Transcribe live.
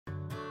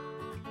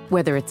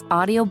Whether it's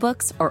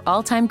audiobooks or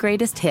all-time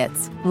greatest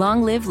hits,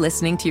 long live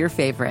listening to your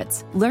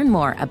favorites. Learn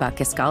more about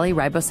Kisqali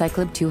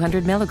Ribociclib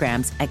 200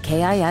 milligrams at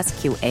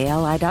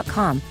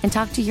KISQALI.com and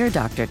talk to your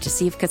doctor to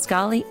see if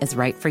Kisqali is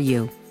right for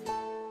you.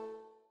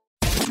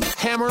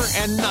 Hammer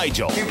and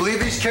Nigel. Can you believe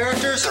these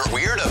characters are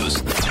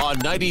weirdos? On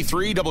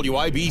 93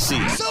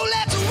 WIBC. So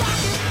let's rock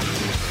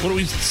it! What do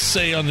we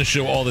say on the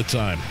show all the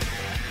time?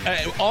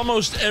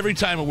 Almost every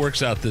time it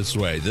works out this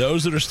way.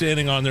 Those that are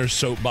standing on their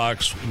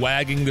soapbox,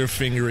 wagging their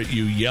finger at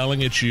you,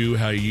 yelling at you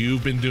how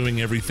you've been doing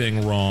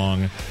everything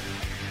wrong,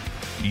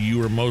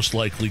 you are most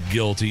likely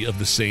guilty of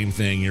the same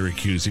thing you're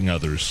accusing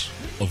others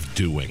of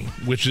doing,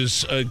 which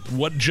is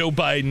what Joe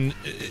Biden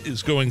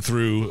is going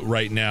through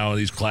right now,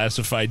 these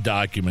classified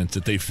documents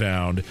that they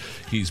found.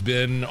 He's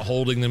been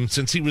holding them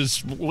since he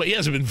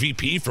hasn't been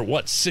VP for,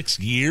 6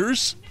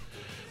 years?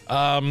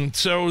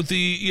 So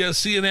the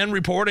CNN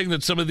reporting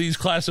that some of these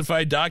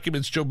classified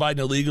documents Joe Biden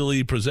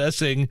illegally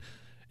possessing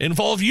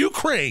involve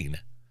Ukraine.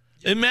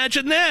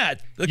 Imagine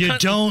that. You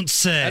don't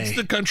say. That's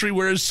the country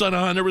where his son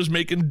Hunter was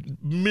making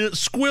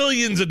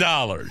squillions of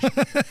dollars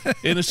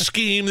in a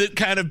scheme that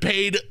kind of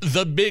paid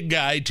the big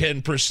guy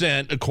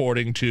 10%,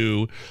 according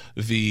to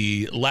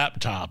the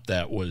laptop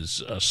that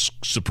was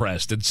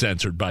suppressed and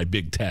censored by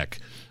big tech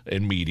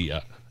and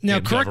media. Now,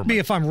 correct me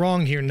if I'm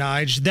wrong here,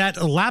 Nige. That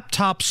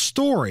laptop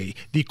story,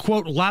 the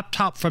quote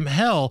laptop from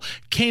hell,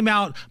 came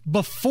out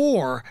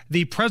before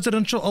the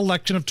presidential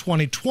election of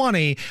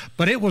 2020,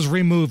 but it was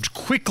removed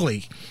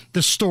quickly.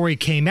 The story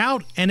came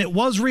out and it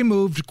was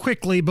removed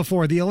quickly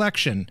before the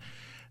election.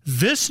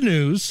 This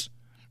news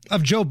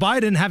of Joe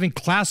Biden having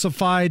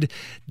classified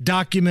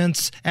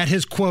documents at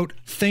his quote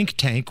think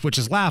tank, which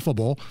is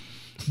laughable,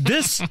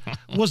 this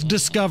was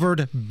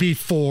discovered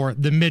before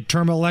the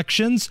midterm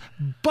elections,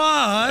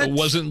 but it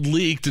wasn't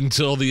leaked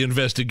until the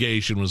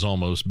investigation was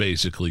almost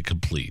basically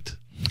complete.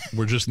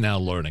 We're just now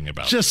learning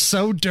about it. Just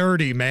so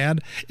dirty, man.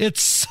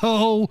 It's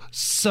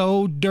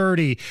so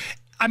dirty.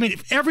 I mean,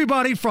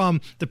 everybody from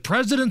the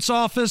president's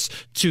office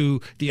to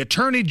the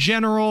attorney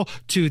general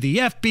to the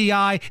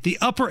FBI, the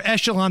upper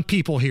echelon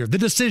people here, the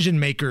decision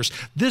makers,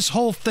 this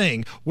whole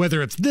thing,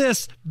 whether it's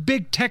this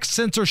big tech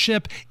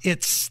censorship,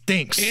 it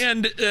stinks.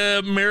 And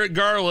Merrick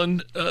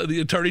Garland, the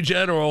attorney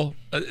general,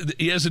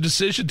 he has a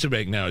decision to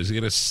make now. Is he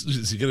going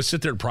to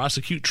sit there and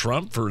prosecute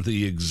Trump for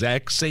the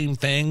exact same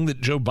thing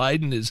that Joe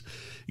Biden is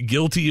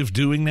guilty of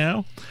doing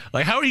now?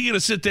 Like, how are you going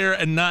to sit there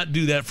and not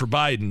do that for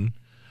Biden,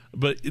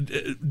 but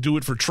do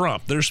it for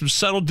Trump? There's some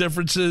subtle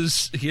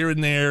differences here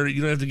and there. You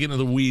don't have to get into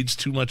the weeds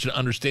too much to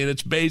understand.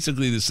 It's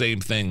basically the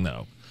same thing,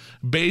 though.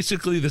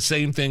 Basically the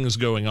same thing is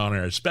going on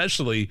here,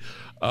 especially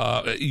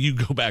you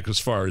go back as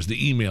far as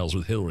the emails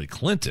with Hillary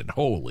Clinton.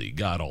 Holy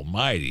God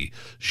almighty.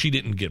 She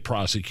didn't get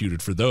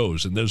prosecuted for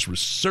those, and those were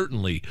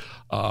certainly,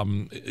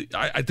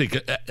 I think,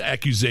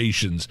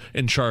 accusations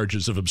and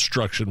charges of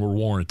obstruction were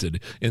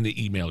warranted in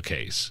the email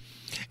case.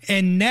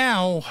 And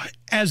now,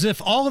 as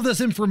if all of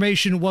this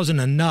information wasn't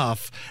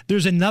enough,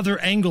 there's another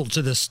angle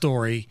to this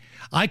story.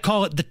 I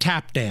call it the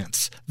tap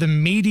dance, the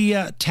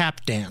media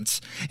tap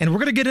dance. And we're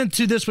going to get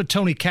into this with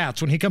Tony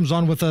Katz when he comes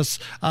on with us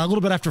a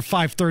little bit after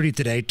 5:30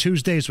 today,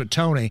 Tuesdays with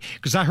Tony,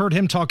 because I heard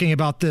him talking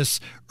about this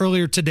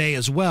earlier today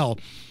as well.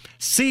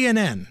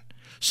 CNN.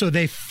 So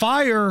they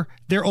fire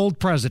their old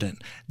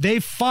president. They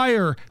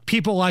fire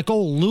people like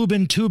old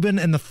Lubin, Tubin,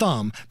 and the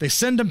Thumb. They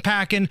send them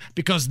packing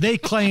because they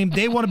claim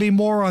they want to be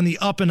more on the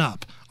up and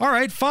up. All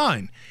right,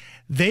 fine.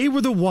 They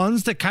were the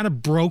ones that kind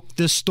of broke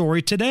this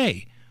story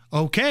today.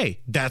 Okay,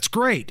 that's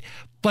great.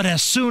 But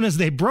as soon as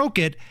they broke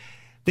it,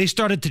 they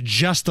started to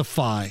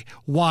justify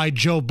why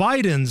Joe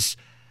Biden's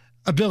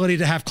ability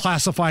to have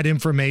classified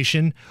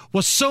information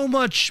was so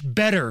much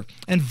better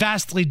and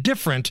vastly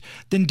different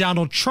than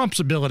Donald Trump's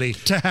ability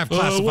to have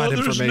classified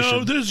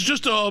information. There's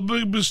just a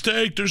big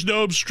mistake. There's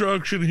no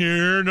obstruction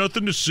here.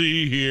 Nothing to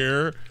see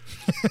here.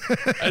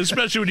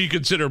 Especially when you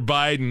consider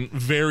Biden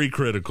very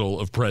critical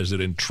of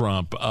President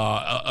Trump.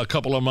 A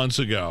couple of months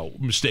ago,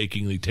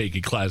 mistakenly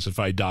taking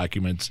classified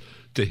documents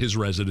to his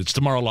residence,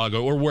 to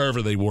Mar-a-Lago, or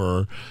wherever they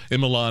were,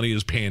 in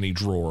Melania's panty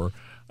drawer.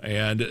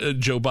 And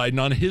Joe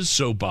Biden on his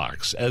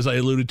soapbox, as I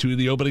alluded to in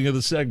the opening of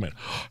the segment.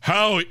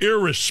 How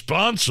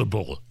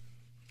irresponsible.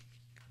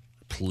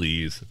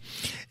 Please.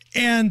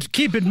 And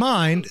keep in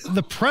mind,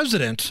 the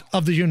president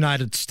of the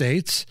United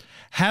States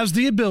has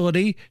the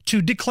ability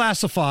to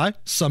declassify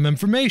some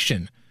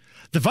information.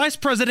 The vice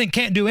president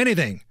can't do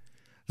anything.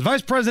 The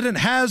vice president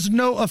has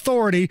no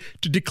authority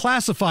to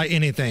declassify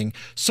anything.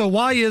 So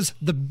why is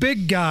the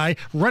big guy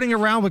running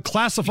around with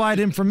classified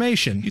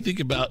information? You think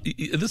about,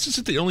 this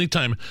isn't the only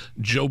time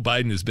Joe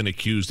Biden has been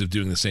accused of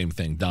doing the same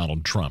thing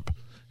Donald Trump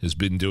has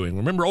been doing.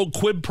 Remember old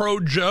Quid Pro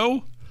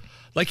Joe?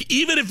 Like,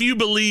 even if you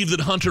believe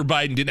that Hunter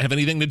Biden didn't have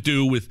anything to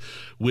do with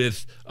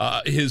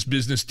his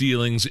business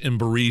dealings in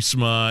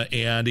Burisma,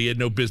 and he had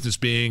no business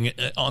being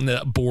on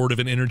the board of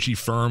an energy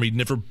firm, he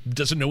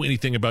doesn't know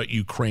anything about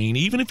Ukraine,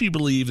 even if you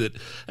believe that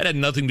had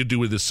nothing to do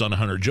with his son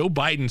Hunter, Joe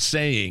Biden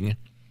saying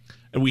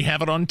And we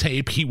have it on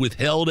tape. He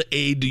withheld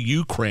aid to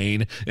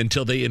Ukraine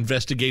until they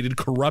investigated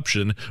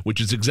corruption, which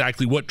is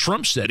exactly what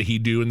Trump said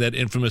he'd do in that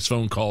infamous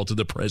phone call to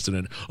the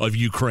president of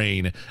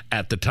Ukraine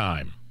at the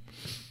time.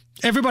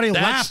 Everybody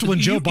laughed when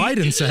Joe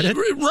Biden said it.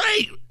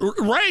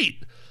 Right.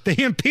 They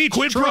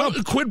impeached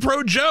Trump. Quid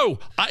pro Joe.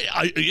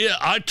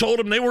 I told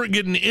them they weren't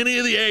getting any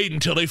of the aid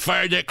until they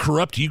fired that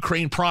corrupt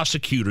Ukraine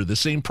prosecutor, the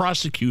same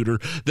prosecutor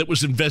that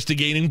was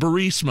investigating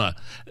Burisma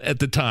at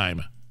the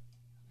time,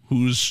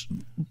 who's,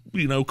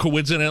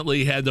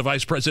 coincidentally had the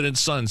vice president's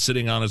son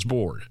sitting on his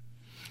board.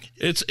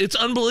 It's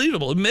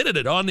unbelievable. Admitted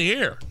it on the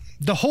air.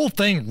 The whole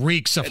thing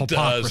reeks of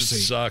hypocrisy. It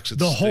sucks.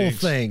 The whole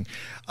thing.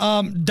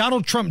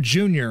 Donald Trump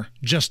Jr.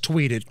 just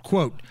tweeted,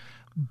 quote,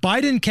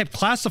 Biden kept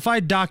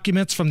classified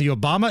documents from the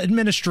Obama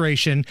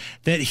administration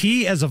that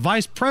he, as a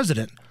vice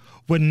president,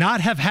 would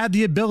not have had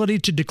the ability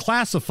to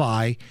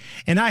declassify,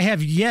 and I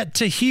have yet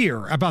to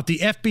hear about the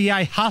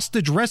FBI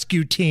hostage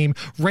rescue team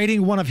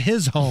raiding one of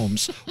his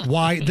homes.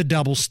 Why the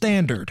double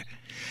standard?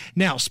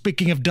 Now,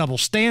 speaking of double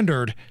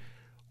standard,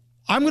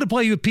 I'm going to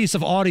play you a piece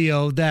of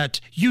audio that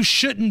you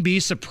shouldn't be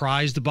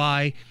surprised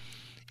by,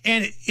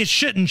 and it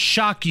shouldn't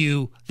shock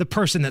you, the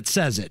person that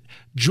says it.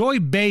 Joy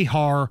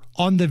Behar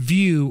on The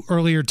View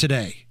earlier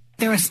today.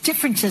 There are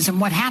differences in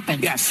what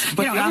happened. Yes,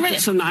 but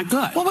also not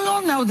good. Well, we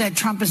all know that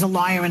Trump is a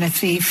liar and a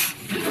thief.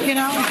 We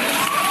know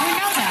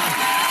that.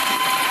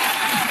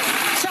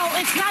 So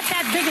it's not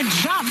that big a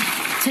jump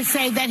to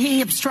say that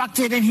he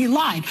obstructed and he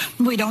lied.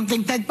 We don't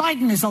think that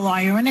Biden is a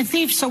liar and a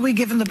thief, so we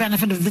give him the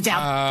benefit of the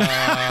doubt.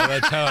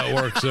 That's how it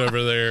works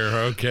over there.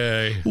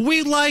 Okay.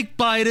 We like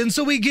Biden,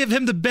 so we give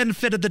him the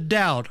benefit of the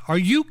doubt. Are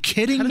you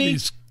kidding me?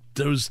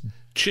 Those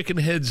chicken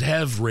heads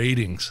have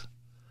ratings.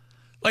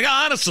 Like,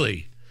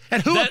 honestly.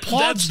 And who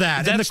applauds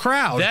that in the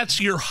crowd? That's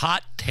your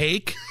hot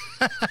take?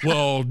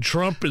 Well,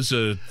 Trump is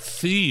a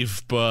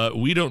thief, but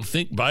we don't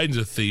think Biden's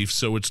a thief,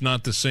 so it's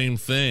not the same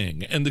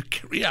thing. And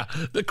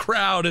the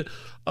crowd,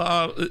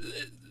 all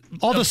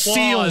applauds. the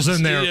seals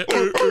in there.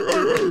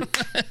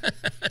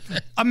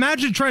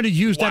 Imagine trying to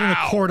use that in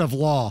a court of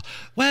law.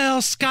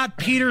 Well, Scott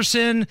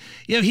Peterson,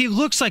 he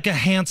looks like a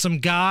handsome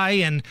guy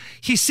and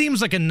he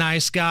seems like a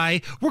nice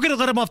guy. We're going to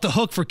let him off the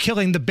hook for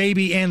killing the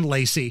baby and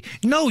Lacey.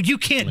 No, you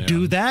can't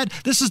do that.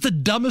 This is the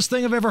dumbest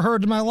thing I've ever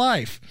heard in my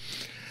life.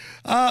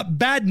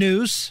 Bad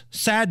news,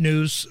 sad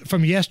news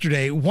from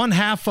yesterday. One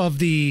half of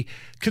the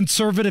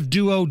conservative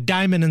duo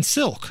Diamond and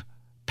Silk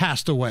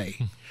passed away.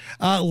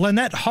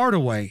 Lynette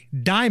Hardaway,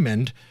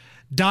 Diamond,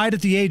 died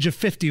at the age of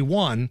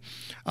 51.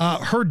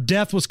 Her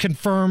death was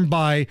confirmed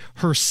by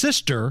her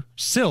sister,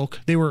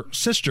 Silk. They were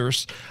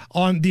sisters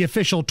on the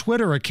official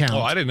Twitter account.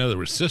 Oh, I didn't know they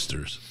were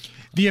sisters.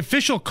 The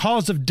official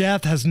cause of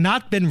death has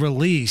not been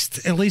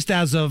released, at least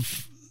as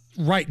of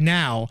right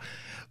now.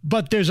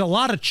 But there's a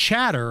lot of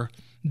chatter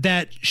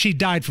that she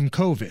died from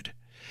COVID.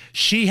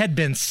 She had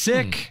been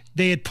sick.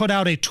 They had put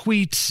out a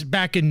tweet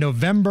back in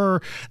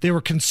November. They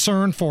were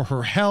concerned for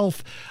her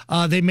health.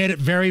 They made it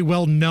very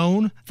well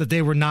known that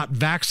they were not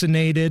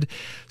vaccinated.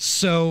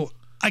 So,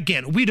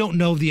 again, we don't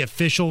know the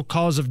official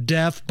cause of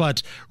death,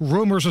 but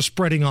rumors are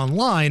spreading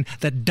online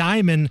that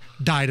Diamond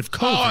died of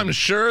COVID. Oh, I'm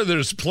sure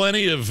there's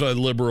plenty of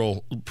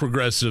liberal,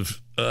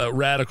 progressive,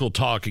 radical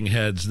talking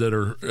heads that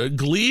are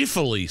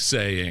gleefully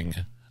saying,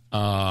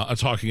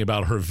 talking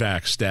about her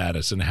vax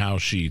status and how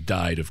she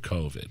died of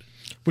COVID.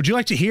 Would you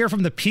like to hear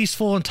from the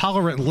peaceful and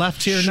tolerant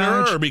left here, Sure,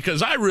 Nige?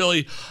 because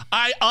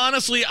I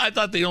honestly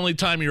thought the only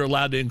time you're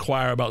allowed to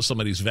inquire about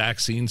somebody's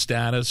vaccine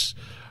status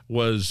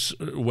was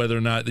whether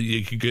or not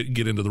you could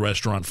get into the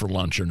restaurant for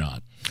lunch or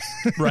not.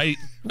 Right?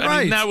 Right.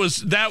 I mean,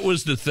 that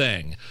was the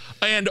thing.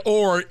 And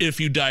or if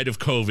you died of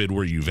COVID,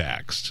 were you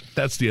vaxxed?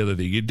 That's the other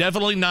thing. You're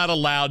definitely not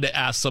allowed to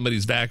ask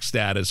somebody's vax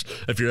status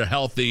if you're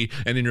healthy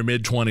and in your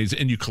mid-20s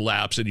and you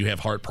collapse and you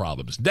have heart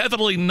problems.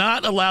 Definitely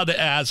not allowed to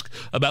ask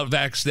about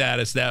vax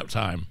status that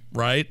time,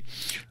 right?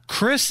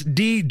 Chris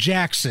D.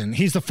 Jackson,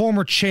 he's the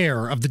former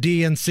chair of the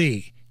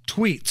DNC,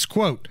 tweets,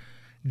 quote,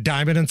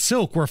 Diamond and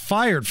Silk were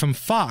fired from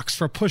Fox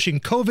for pushing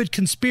COVID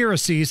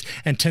conspiracies,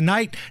 and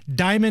tonight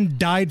Diamond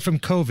died from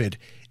COVID.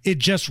 It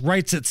just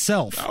writes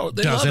itself,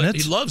 doesn't it?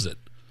 He loves it.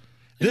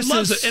 He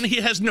loves it, and he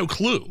has no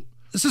clue.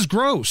 This is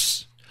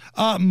gross.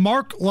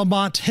 Mark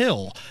Lamont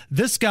Hill.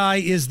 This guy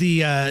is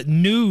the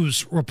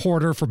news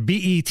reporter for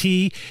BET.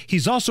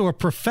 He's also a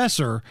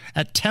professor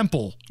at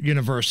Temple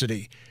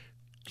University.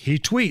 He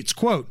tweets,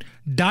 quote,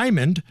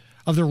 Diamond,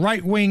 of the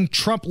right-wing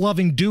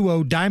Trump-loving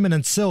duo Diamond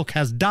and Silk,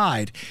 has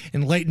died.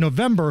 In late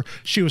November,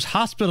 she was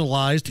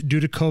hospitalized due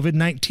to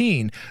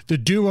COVID-19. The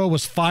duo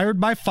was fired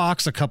by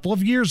Fox a couple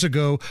of years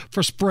ago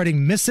for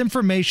spreading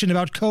misinformation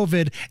about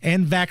COVID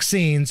and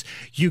vaccines.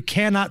 You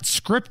cannot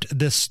script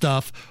this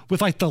stuff with,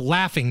 like, the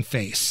laughing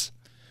face.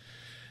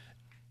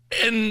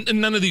 And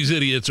none of these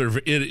idiots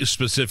are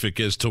specific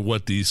as to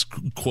what these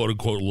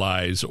quote-unquote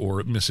lies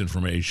or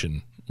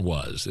misinformation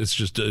was. It's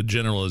just a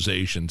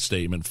generalization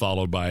statement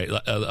followed by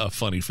a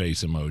funny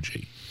face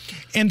emoji.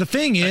 And the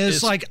thing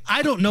is,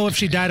 I don't know if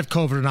she died of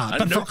COVID or not,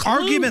 but for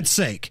argument's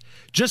sake,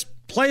 just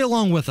play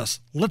along with us.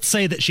 Let's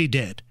say that she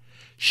did.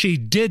 she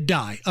did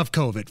die of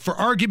COVID, for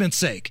argument's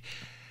sake,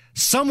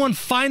 someone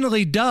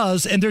finally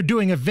does, and they're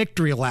doing a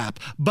victory lap,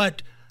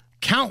 but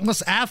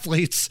countless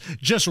athletes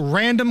just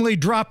randomly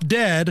drop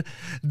dead,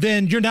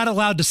 then you're not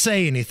allowed to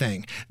say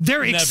anything.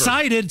 They're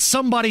excited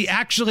somebody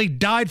actually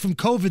died from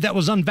COVID that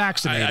was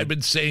unvaccinated. I've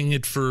been saying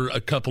it for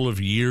a couple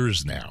of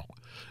years now.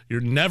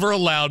 You're never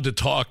allowed to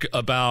talk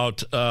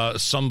about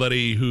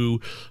somebody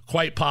who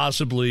quite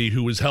possibly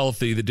who was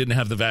healthy that didn't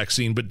have the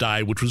vaccine but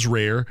died, which was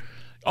rare.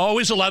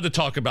 Always allowed to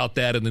talk about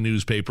that in the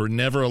newspaper.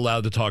 Never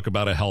allowed to talk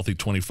about a healthy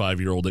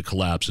 25-year-old that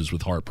collapses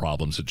with heart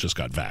problems that just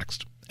got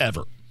vaxxed.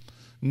 Ever.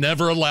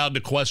 Never allowed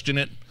to question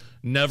it.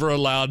 Never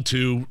allowed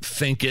to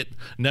think it.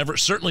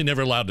 Certainly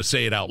never allowed to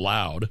say it out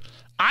loud.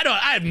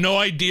 I have no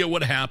idea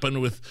what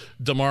happened with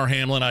Damar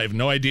Hamlin. I have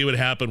no idea what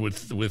happened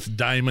with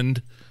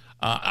Diamond.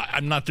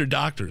 I'm not their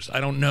doctors. I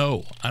don't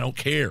know. I don't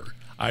care.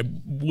 I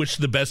wish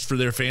the best for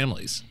their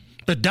families.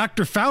 But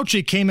Dr.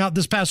 Fauci came out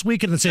this past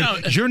weekend and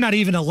said, you're not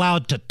even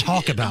allowed to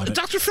talk about it.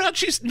 Dr.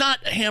 Fauci's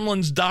not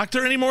Hamlin's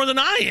doctor any more than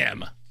I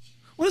am.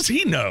 What does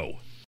he know?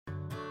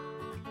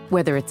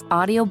 Whether it's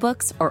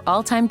audiobooks or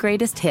all-time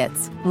greatest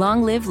hits,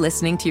 long live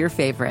listening to your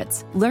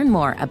favorites. Learn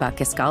more about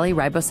Kisqali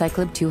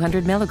Ribociclib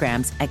 200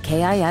 milligrams at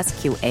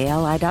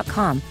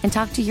KISQALI.com and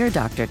talk to your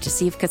doctor to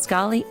see if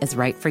Kisqali is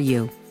right for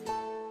you.